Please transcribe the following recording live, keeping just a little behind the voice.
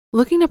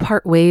Looking to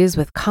part ways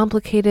with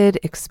complicated,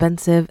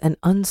 expensive, and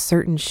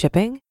uncertain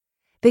shipping?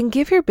 Then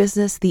give your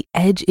business the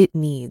edge it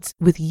needs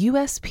with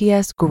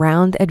USPS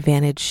Ground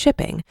Advantage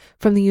shipping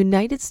from the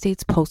United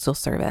States Postal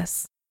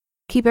Service.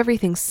 Keep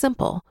everything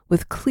simple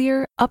with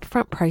clear,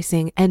 upfront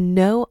pricing and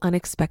no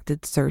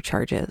unexpected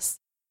surcharges.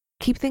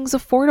 Keep things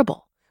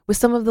affordable with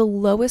some of the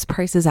lowest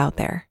prices out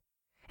there.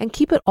 And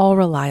keep it all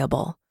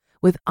reliable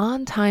with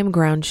on-time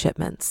ground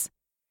shipments.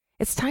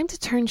 It's time to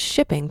turn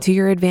shipping to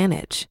your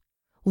advantage.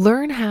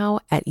 Learn how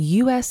at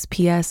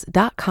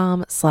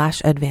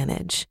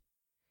USPS.com/advantage.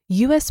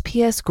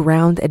 USPS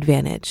Ground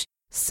Advantage.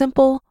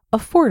 Simple,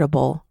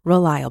 affordable,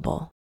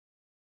 reliable.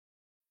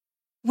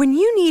 When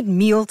you need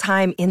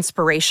mealtime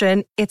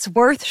inspiration, it's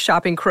worth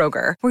shopping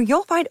Kroger, where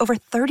you'll find over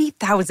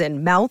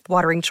 30,000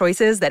 mouth-watering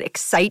choices that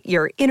excite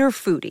your inner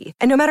foodie.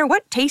 And no matter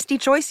what tasty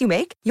choice you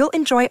make, you'll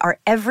enjoy our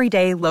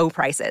everyday low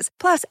prices,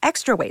 plus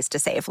extra ways to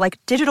save, like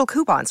digital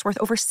coupons worth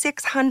over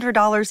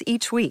 $600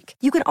 each week.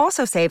 You can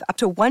also save up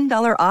to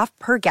 $1 off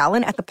per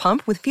gallon at the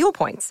pump with fuel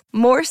points.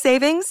 More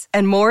savings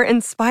and more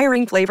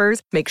inspiring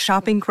flavors make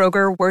shopping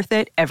Kroger worth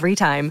it every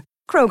time.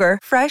 Kroger,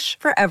 fresh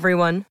for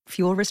everyone.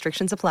 Fuel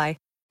restrictions apply.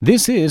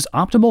 This is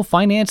Optimal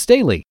Finance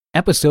Daily,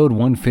 episode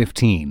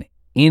 115,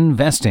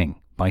 Investing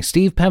by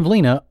Steve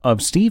Pavlina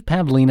of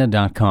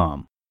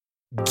stevepavlina.com.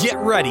 Get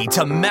ready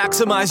to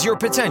maximize your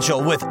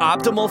potential with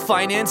Optimal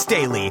Finance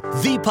Daily,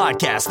 the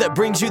podcast that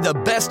brings you the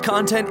best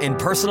content in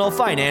personal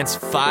finance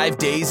 5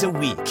 days a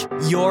week.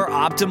 Your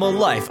optimal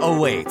life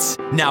awaits.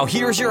 Now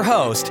here's your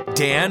host,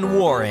 Dan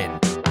Warren.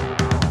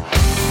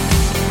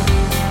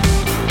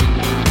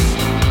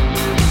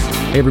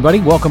 Hey everybody,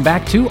 welcome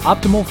back to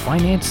Optimal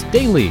Finance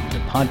Daily, the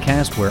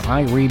podcast where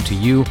I read to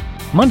you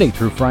Monday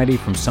through Friday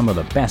from some of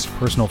the best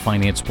personal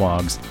finance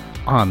blogs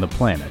on the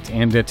planet.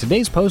 And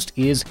today's post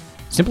is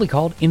simply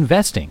called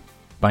Investing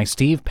by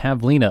Steve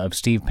Pavlina of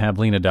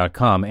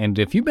stevepavlina.com. And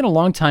if you've been a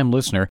long-time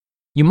listener,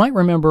 you might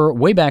remember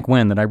way back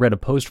when that I read a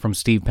post from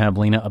Steve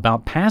Pavlina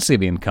about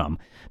passive income.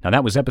 Now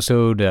that was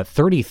episode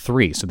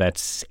 33, so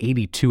that's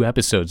 82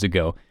 episodes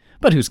ago,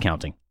 but who's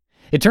counting?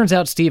 It turns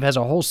out Steve has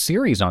a whole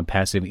series on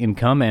passive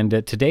income, and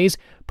today's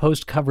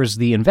post covers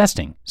the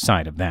investing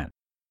side of that.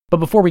 But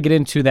before we get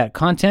into that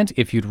content,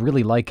 if you'd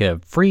really like a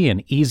free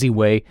and easy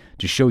way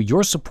to show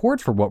your support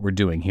for what we're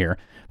doing here,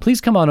 please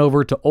come on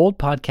over to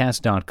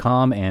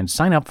oldpodcast.com and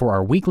sign up for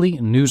our weekly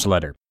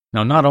newsletter.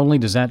 Now, not only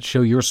does that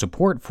show your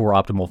support for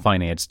Optimal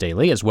Finance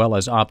Daily, as well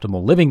as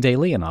Optimal Living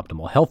Daily and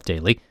Optimal Health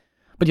Daily,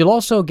 but you'll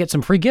also get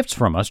some free gifts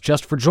from us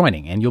just for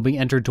joining, and you'll be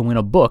entered to win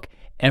a book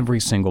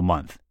every single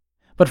month.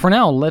 But for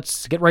now,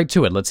 let's get right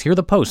to it. Let's hear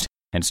the post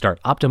and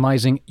start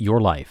optimizing your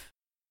life.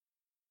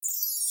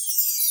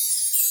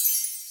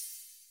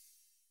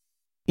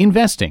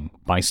 Investing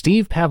by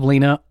Steve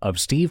Pavlina of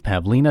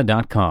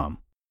stevepavlina.com.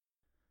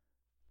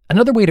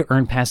 Another way to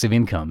earn passive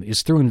income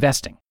is through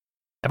investing.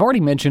 I've already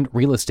mentioned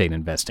real estate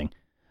investing,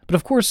 but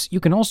of course you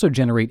can also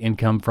generate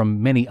income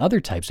from many other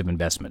types of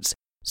investments,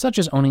 such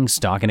as owning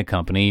stock in a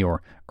company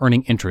or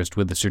earning interest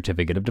with a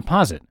certificate of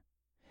deposit.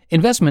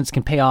 Investments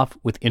can pay off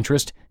with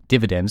interest,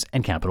 dividends,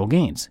 and capital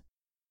gains.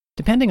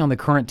 Depending on the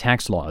current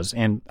tax laws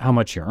and how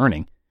much you're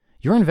earning,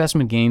 your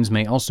investment gains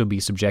may also be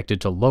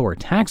subjected to lower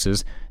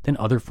taxes than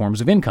other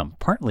forms of income,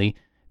 partly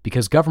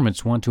because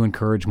governments want to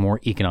encourage more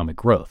economic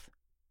growth.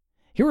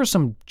 Here are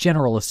some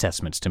general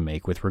assessments to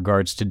make with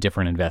regards to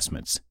different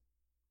investments.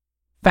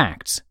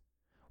 Facts.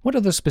 What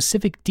are the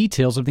specific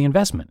details of the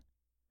investment?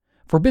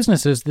 For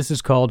businesses, this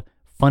is called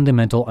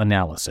fundamental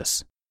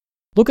analysis.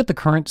 Look at the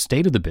current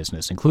state of the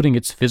business, including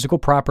its physical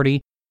property,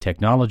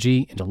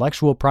 technology,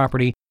 intellectual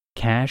property,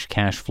 cash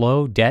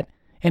flow, debt,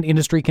 and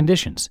industry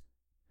conditions.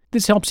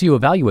 This helps you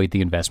evaluate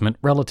the investment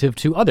relative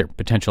to other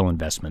potential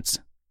investments.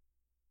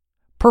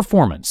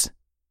 Performance.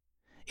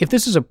 If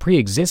this is a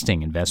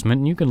pre-existing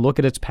investment, you can look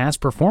at its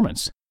past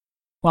performance.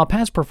 While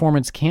past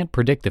performance can't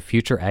predict the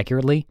future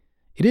accurately,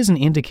 it is an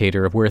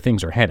indicator of where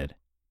things are headed.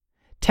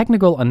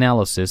 Technical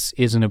analysis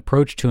is an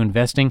approach to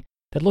investing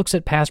that looks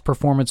at past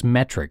performance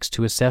metrics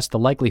to assess the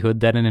likelihood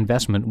that an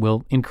investment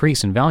will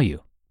increase in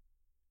value.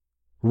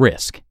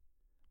 Risk.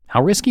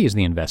 How risky is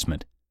the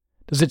investment?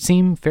 Does it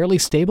seem fairly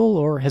stable,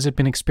 or has it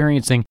been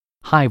experiencing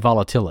high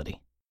volatility?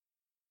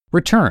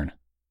 Return.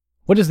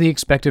 What is the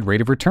expected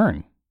rate of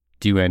return?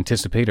 Do you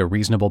anticipate a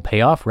reasonable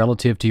payoff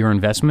relative to your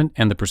investment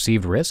and the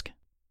perceived risk?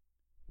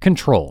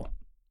 Control.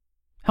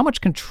 How much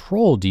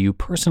control do you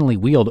personally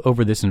wield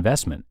over this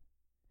investment?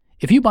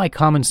 If you buy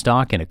common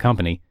stock in a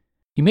company,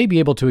 you may be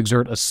able to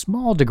exert a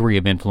small degree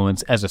of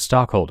influence as a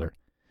stockholder.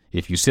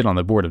 If you sit on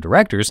the board of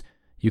directors,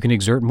 you can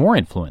exert more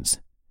influence.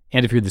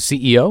 And if you're the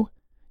CEO,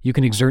 you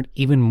can exert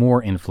even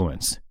more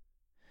influence.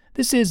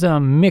 This is a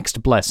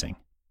mixed blessing.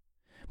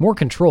 More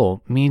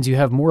control means you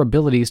have more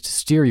abilities to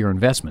steer your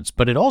investments,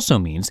 but it also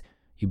means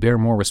you bear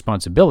more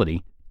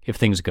responsibility if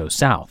things go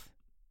south.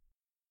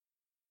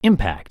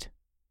 Impact.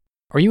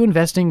 Are you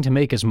investing to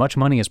make as much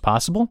money as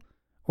possible,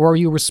 or are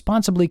you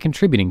responsibly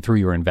contributing through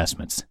your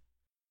investments?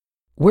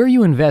 Where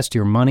you invest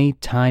your money,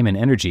 time, and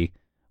energy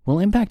will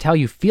impact how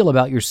you feel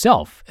about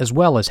yourself as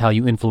well as how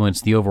you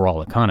influence the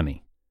overall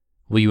economy.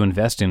 Will you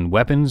invest in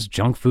weapons,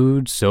 junk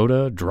food,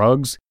 soda,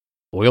 drugs,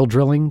 oil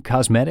drilling,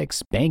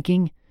 cosmetics,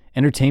 banking,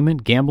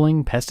 entertainment,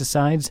 gambling,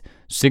 pesticides,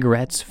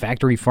 cigarettes,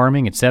 factory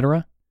farming,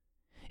 etc.?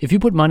 If you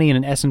put money in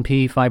an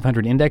S&P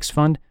 500 index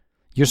fund,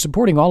 you're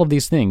supporting all of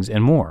these things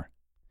and more.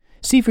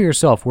 See for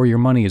yourself where your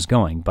money is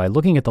going by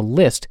looking at the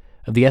list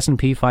of the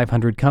S&P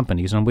 500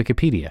 companies on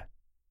Wikipedia.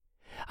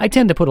 I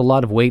tend to put a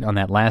lot of weight on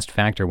that last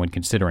factor when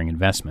considering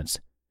investments.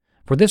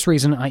 For this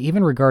reason, I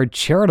even regard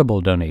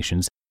charitable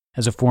donations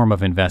as a form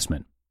of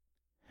investment.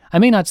 I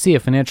may not see a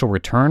financial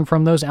return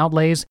from those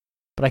outlays,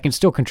 but I can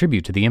still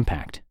contribute to the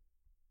impact.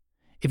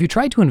 If you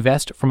try to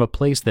invest from a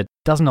place that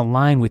doesn't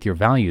align with your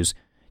values,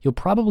 you'll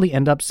probably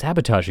end up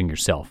sabotaging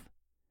yourself.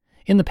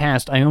 In the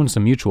past, I owned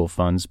some mutual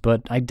funds,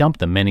 but I dumped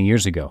them many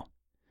years ago.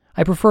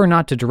 I prefer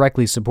not to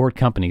directly support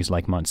companies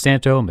like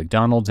Monsanto,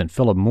 McDonald's, and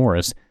Philip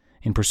Morris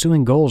in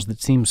pursuing goals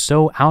that seem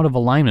so out of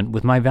alignment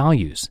with my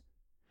values.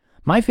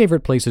 My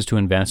favorite places to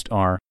invest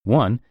are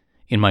 1.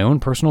 In my own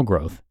personal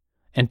growth,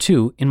 and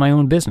 2. In my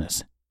own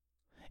business.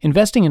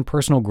 Investing in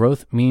personal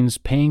growth means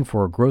paying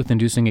for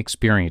growth-inducing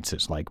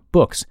experiences like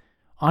books,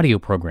 audio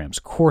programs,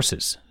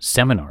 courses,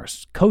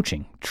 seminars,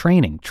 coaching,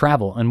 training,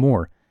 travel, and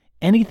more.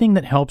 Anything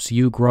that helps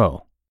you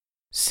grow.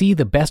 See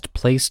the Best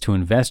Place to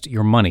Invest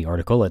Your Money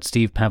article at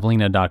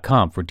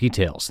stevepavlina.com for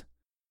details.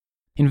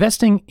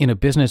 Investing in a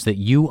business that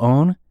you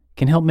own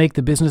can help make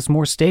the business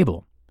more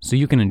stable, so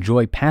you can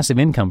enjoy passive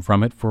income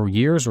from it for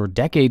years or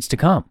decades to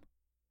come.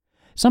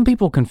 Some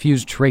people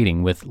confuse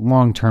trading with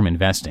long-term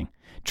investing.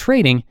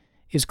 Trading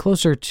is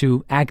closer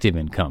to active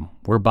income,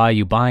 whereby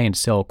you buy and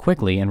sell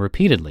quickly and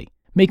repeatedly,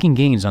 making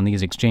gains on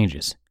these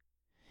exchanges.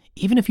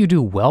 Even if you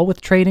do well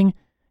with trading,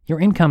 your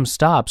income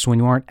stops when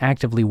you aren't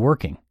actively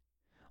working.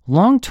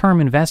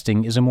 Long-term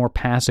investing is a more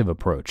passive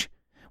approach,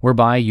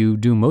 whereby you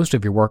do most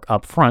of your work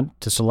up front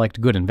to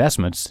select good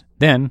investments,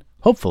 then,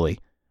 hopefully,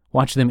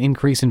 watch them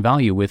increase in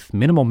value with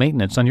minimal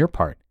maintenance on your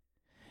part.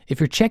 If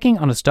you're checking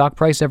on a stock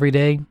price every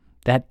day,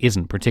 that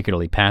isn't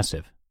particularly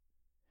passive.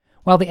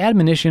 While the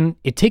admonition,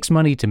 "it takes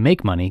money to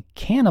make money,"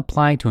 can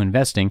apply to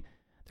investing,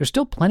 there's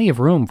still plenty of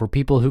room for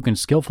people who can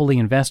skillfully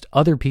invest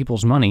other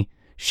people's money,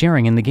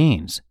 sharing in the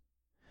gains.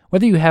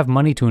 Whether you have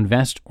money to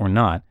invest or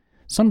not,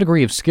 some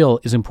degree of skill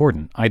is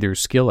important, either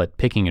skill at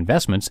picking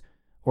investments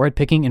or at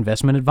picking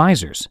investment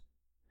advisors.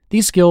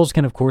 These skills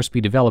can of course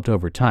be developed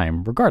over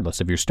time, regardless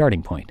of your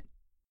starting point.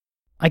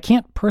 I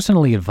can't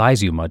personally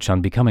advise you much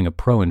on becoming a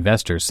pro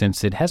investor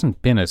since it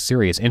hasn't been a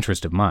serious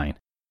interest of mine.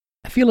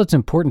 I feel it's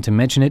important to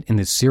mention it in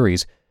this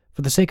series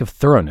for the sake of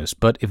thoroughness,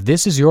 but if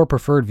this is your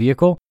preferred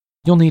vehicle,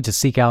 you'll need to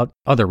seek out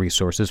other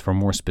resources for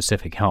more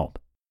specific help.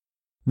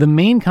 The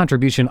main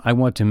contribution I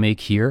want to make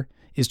here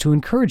is to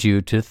encourage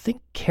you to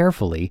think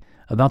carefully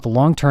about the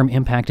long-term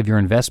impact of your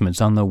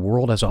investments on the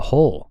world as a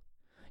whole.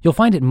 You'll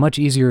find it much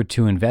easier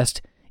to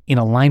invest in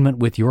alignment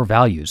with your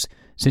values,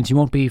 since you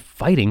won't be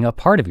fighting a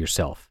part of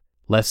yourself,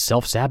 less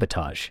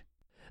self-sabotage.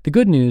 The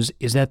good news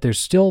is that there's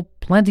still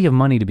plenty of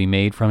money to be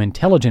made from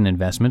intelligent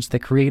investments that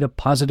create a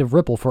positive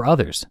ripple for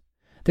others.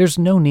 There's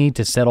no need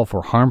to settle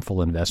for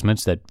harmful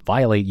investments that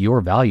violate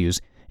your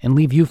values and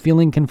leave you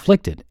feeling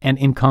conflicted and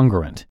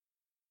incongruent.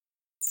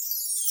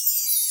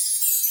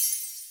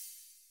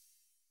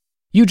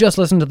 You just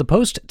listened to the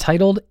post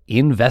titled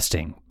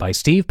Investing by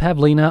Steve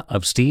Pavlina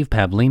of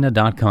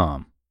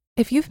stevepavlina.com.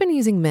 If you've been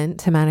using Mint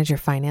to manage your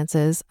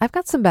finances, I've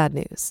got some bad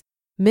news.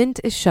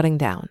 Mint is shutting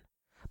down.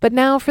 But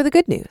now for the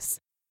good news.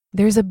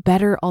 There's a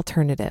better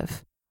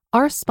alternative.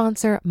 Our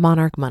sponsor,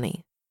 Monarch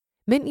Money.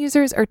 Mint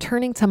users are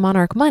turning to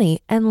Monarch Money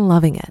and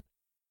loving it.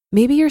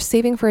 Maybe you're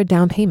saving for a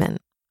down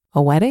payment,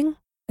 a wedding,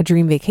 a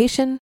dream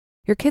vacation,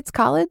 your kid's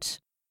college.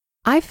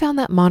 I've found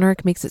that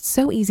Monarch makes it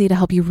so easy to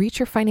help you reach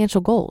your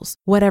financial goals,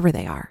 whatever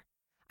they are.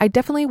 I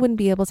definitely wouldn't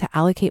be able to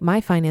allocate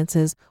my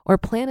finances or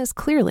plan as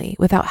clearly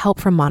without help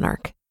from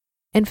Monarch.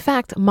 In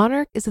fact,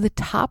 Monarch is the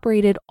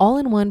top-rated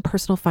all-in-one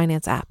personal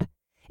finance app.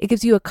 It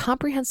gives you a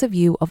comprehensive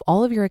view of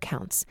all of your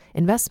accounts,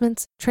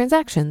 investments,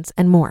 transactions,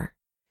 and more.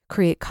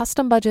 Create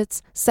custom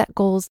budgets, set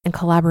goals, and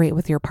collaborate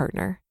with your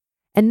partner.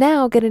 And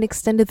now get an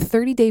extended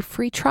 30-day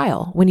free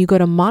trial when you go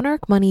to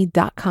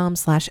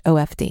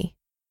monarchmoney.com/OFD.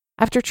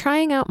 After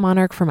trying out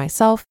Monarch for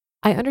myself,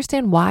 I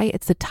understand why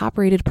it's the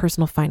top-rated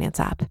personal finance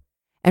app.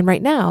 And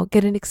right now,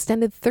 get an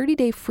extended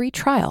 30-day free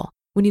trial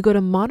when you go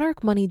to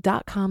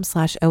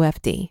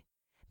monarchmoney.com/OFD.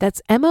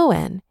 That's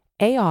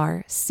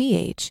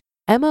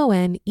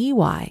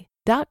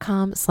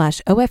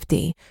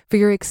monarchmoney.com/OFD for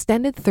your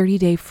extended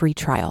 30-day free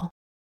trial.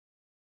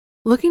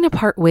 Looking to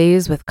part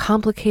ways with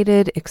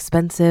complicated,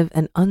 expensive,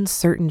 and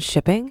uncertain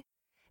shipping?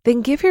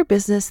 Then give your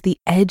business the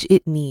edge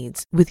it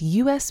needs with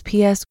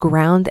USPS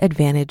Ground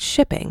Advantage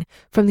shipping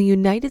from the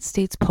United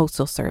States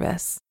Postal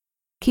Service.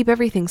 Keep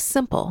everything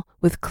simple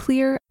with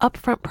clear,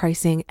 upfront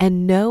pricing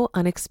and no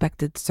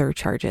unexpected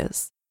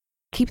surcharges.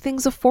 Keep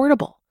things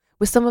affordable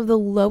with some of the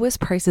lowest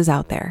prices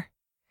out there.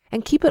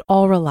 And keep it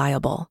all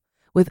reliable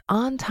with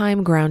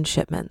on-time ground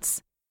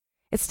shipments.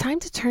 It's time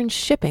to turn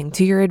shipping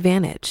to your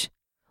advantage.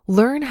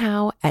 Learn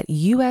how at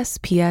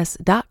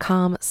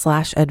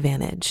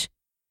USPS.com/advantage.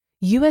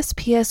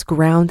 USPS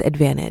Ground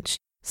Advantage.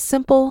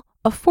 Simple,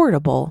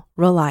 affordable,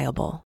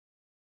 reliable.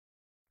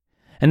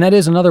 And that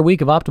is another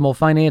week of Optimal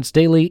Finance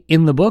Daily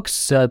in the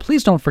books.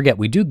 Please don't forget,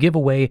 we do give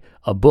away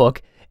a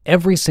book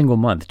every single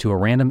month to a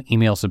random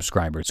email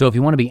subscriber. So if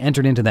you want to be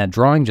entered into that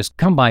drawing, just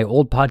come by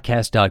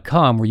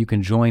oldpodcast.com where you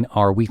can join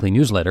our weekly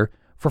newsletter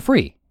for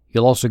free.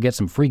 You'll also get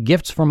some free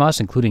gifts from us,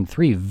 including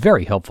 3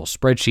 very helpful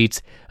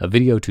spreadsheets, a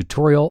video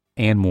tutorial,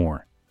 and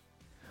more.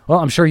 Well,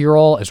 I'm sure you're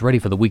all as ready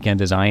for the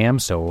weekend as I am,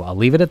 so I'll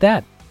leave it at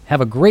that. Have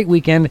a great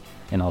weekend,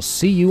 and I'll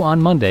see you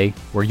on Monday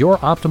where your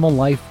optimal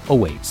life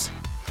awaits.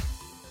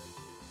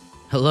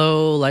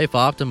 Hello, Life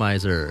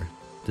Optimizer.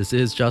 This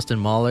is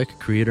Justin Malik,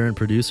 creator and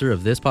producer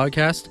of this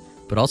podcast,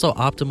 but also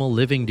Optimal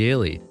Living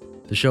Daily,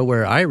 the show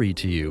where I read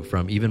to you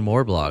from even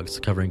more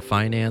blogs covering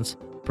finance,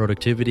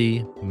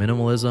 productivity,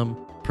 minimalism,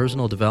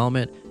 personal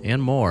development,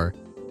 and more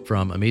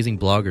from amazing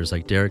bloggers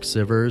like Derek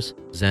Sivers,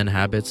 Zen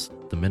Habits,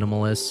 The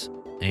Minimalists,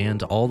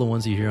 and all the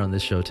ones you hear on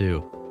this show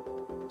too.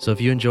 So if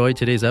you enjoyed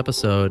today's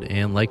episode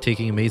and like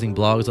taking amazing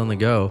blogs on the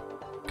go,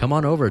 come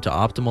on over to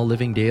Optimal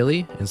Living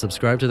Daily and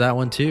subscribe to that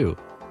one too.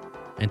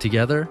 And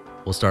together,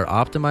 we'll start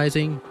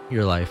optimizing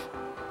your life.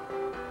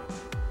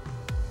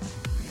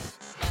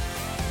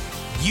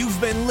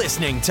 You've been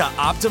listening to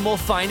Optimal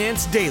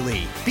Finance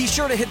Daily. Be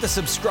sure to hit the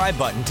subscribe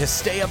button to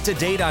stay up to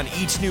date on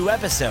each new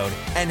episode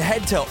and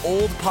head to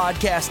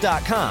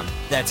oldpodcast.com.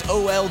 That's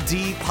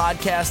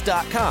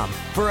OLDpodcast.com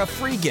for a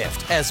free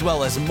gift as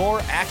well as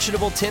more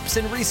actionable tips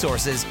and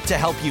resources to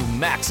help you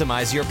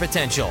maximize your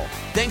potential.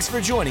 Thanks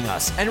for joining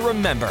us, and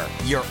remember,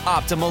 your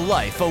optimal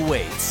life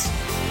awaits.